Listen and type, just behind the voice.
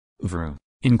Vroom,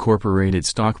 Incorporated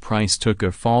stock price took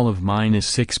a fall of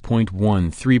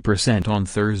 -6.13% on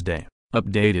Thursday,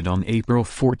 updated on April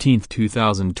 14,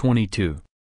 2022.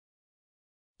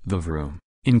 The Vroom,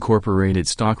 Incorporated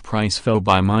stock price fell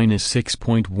by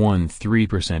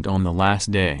 -6.13% on the last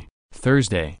day,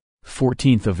 Thursday,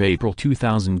 14th of April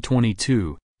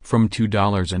 2022, from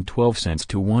 $2.12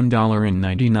 to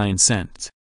 $1.99.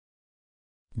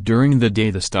 During the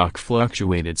day the stock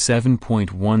fluctuated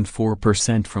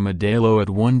 7.14% from a day low at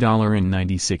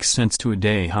 $1.96 to a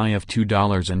day high of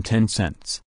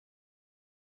 $2.10.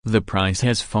 The price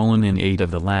has fallen in 8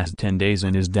 of the last 10 days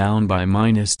and is down by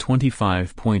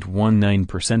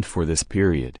 -25.19% for this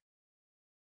period.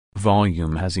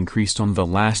 Volume has increased on the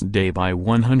last day by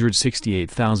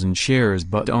 168,000 shares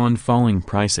but on falling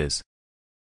prices.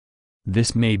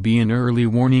 This may be an early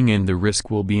warning and the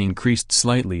risk will be increased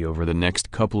slightly over the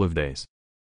next couple of days.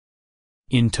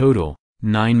 In total,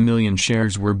 9 million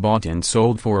shares were bought and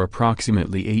sold for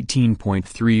approximately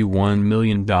 $18.31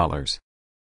 million.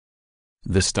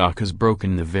 The stock has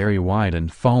broken the very wide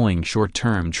and falling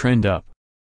short-term trend up.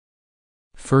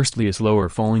 Firstly, a slower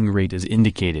falling rate is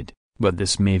indicated, but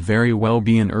this may very well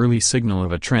be an early signal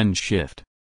of a trend shift.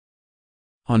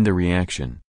 On the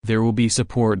reaction, there will be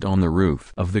support on the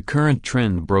roof of the current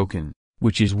trend broken,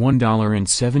 which is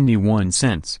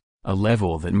 $1.71, a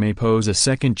level that may pose a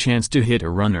second chance to hit a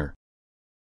runner.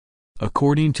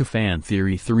 According to fan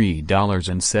theory,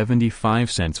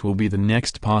 $3.75 will be the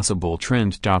next possible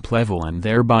trend top level and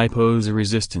thereby pose a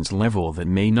resistance level that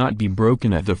may not be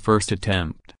broken at the first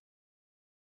attempt.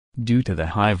 Due to the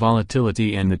high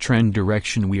volatility and the trend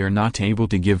direction, we are not able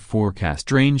to give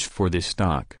forecast range for this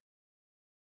stock.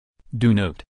 Do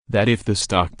note that if the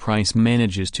stock price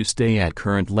manages to stay at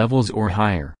current levels or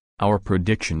higher, our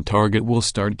prediction target will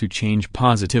start to change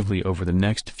positively over the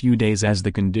next few days as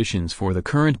the conditions for the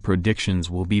current predictions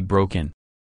will be broken.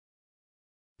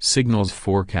 Signals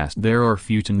forecast: there are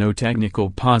few to no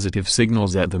technical positive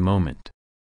signals at the moment.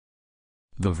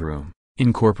 The Vroom,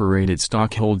 Incorporated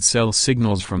stock holds sell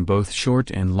signals from both short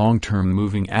and long-term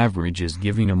moving averages,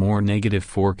 giving a more negative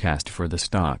forecast for the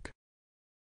stock.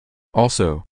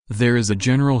 Also, there is a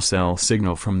general sell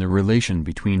signal from the relation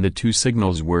between the two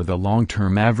signals where the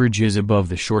long-term average is above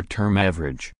the short-term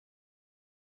average.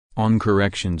 On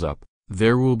corrections up,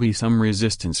 there will be some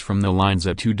resistance from the lines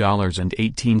at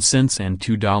 $2.18 and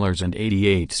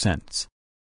 $2.88.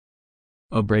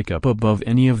 A breakup above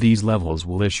any of these levels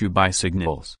will issue buy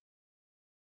signals.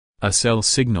 A sell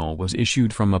signal was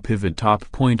issued from a pivot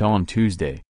top point on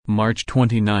Tuesday, March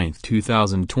 29,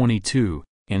 2022.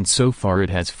 And so far it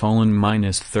has fallen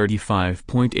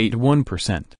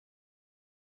 -35.81%.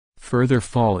 Further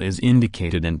fall is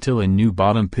indicated until a new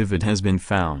bottom pivot has been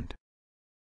found.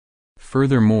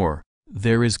 Furthermore,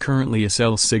 there is currently a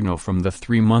sell signal from the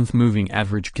 3-month moving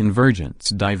average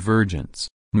convergence divergence,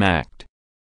 MACD.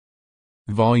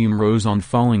 Volume rose on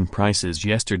falling prices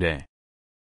yesterday.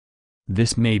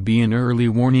 This may be an early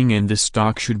warning and this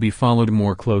stock should be followed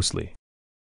more closely.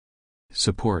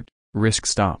 Support, risk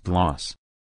stop loss.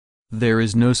 There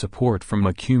is no support from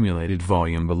accumulated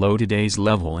volume below today's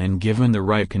level, and given the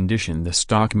right condition the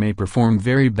stock may perform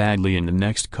very badly in the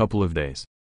next couple of days.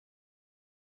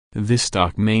 This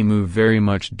stock may move very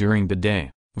much during the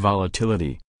day,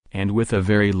 volatility, and with a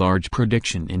very large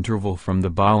prediction interval from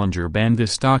the Bollinger Band.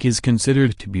 This stock is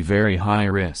considered to be very high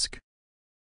risk.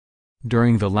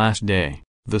 During the last day,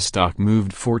 the stock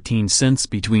moved 14 cents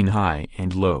between high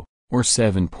and low, or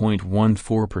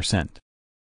 7.14%.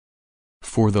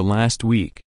 For the last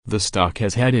week, the stock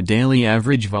has had a daily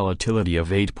average volatility of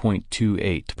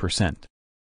 8.28%.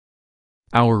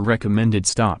 Our recommended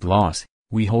stop loss: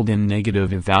 we hold in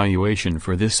negative evaluation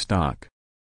for this stock.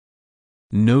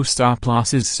 No stop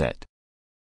loss is set.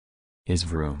 Is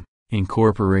Vroom,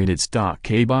 Incorporated stock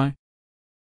a buy?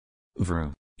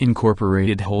 Vroom,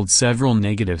 Incorporated holds several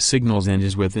negative signals and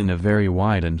is within a very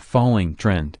wide and falling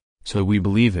trend, so we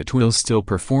believe it will still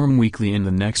perform weakly in the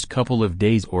next couple of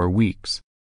days or weeks.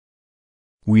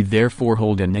 We therefore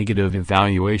hold a negative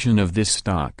evaluation of this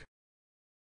stock.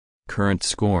 Current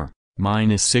score,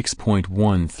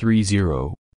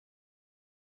 -6.130.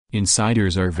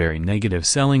 Insiders are very negative,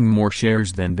 selling more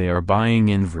shares than they are buying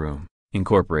in Vroom,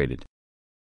 Incorporated.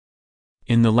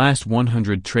 In the last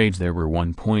 100 trades there were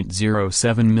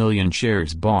 1.07 million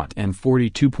shares bought and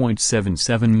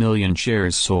 42.77 million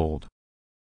shares sold.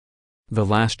 The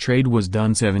last trade was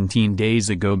done 17 days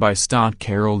ago by stock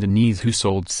Carol Denise, who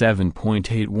sold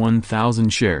 7.81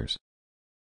 thousand shares.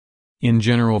 In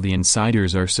general, the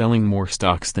insiders are selling more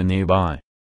stocks than they buy.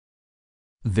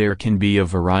 There can be a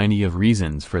variety of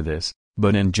reasons for this,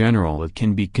 but in general it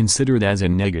can be considered as a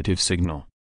negative signal.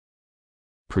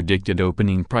 Predicted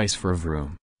opening price for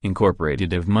Vroom,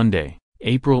 Incorporated of Monday,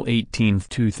 April 18,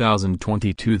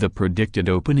 2022. The predicted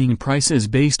opening price is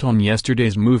based on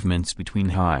yesterday's movements between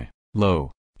high,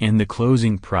 low, and the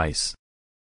closing price.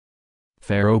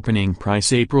 Fair opening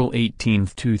price April 18,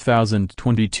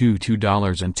 2022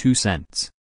 $2.02.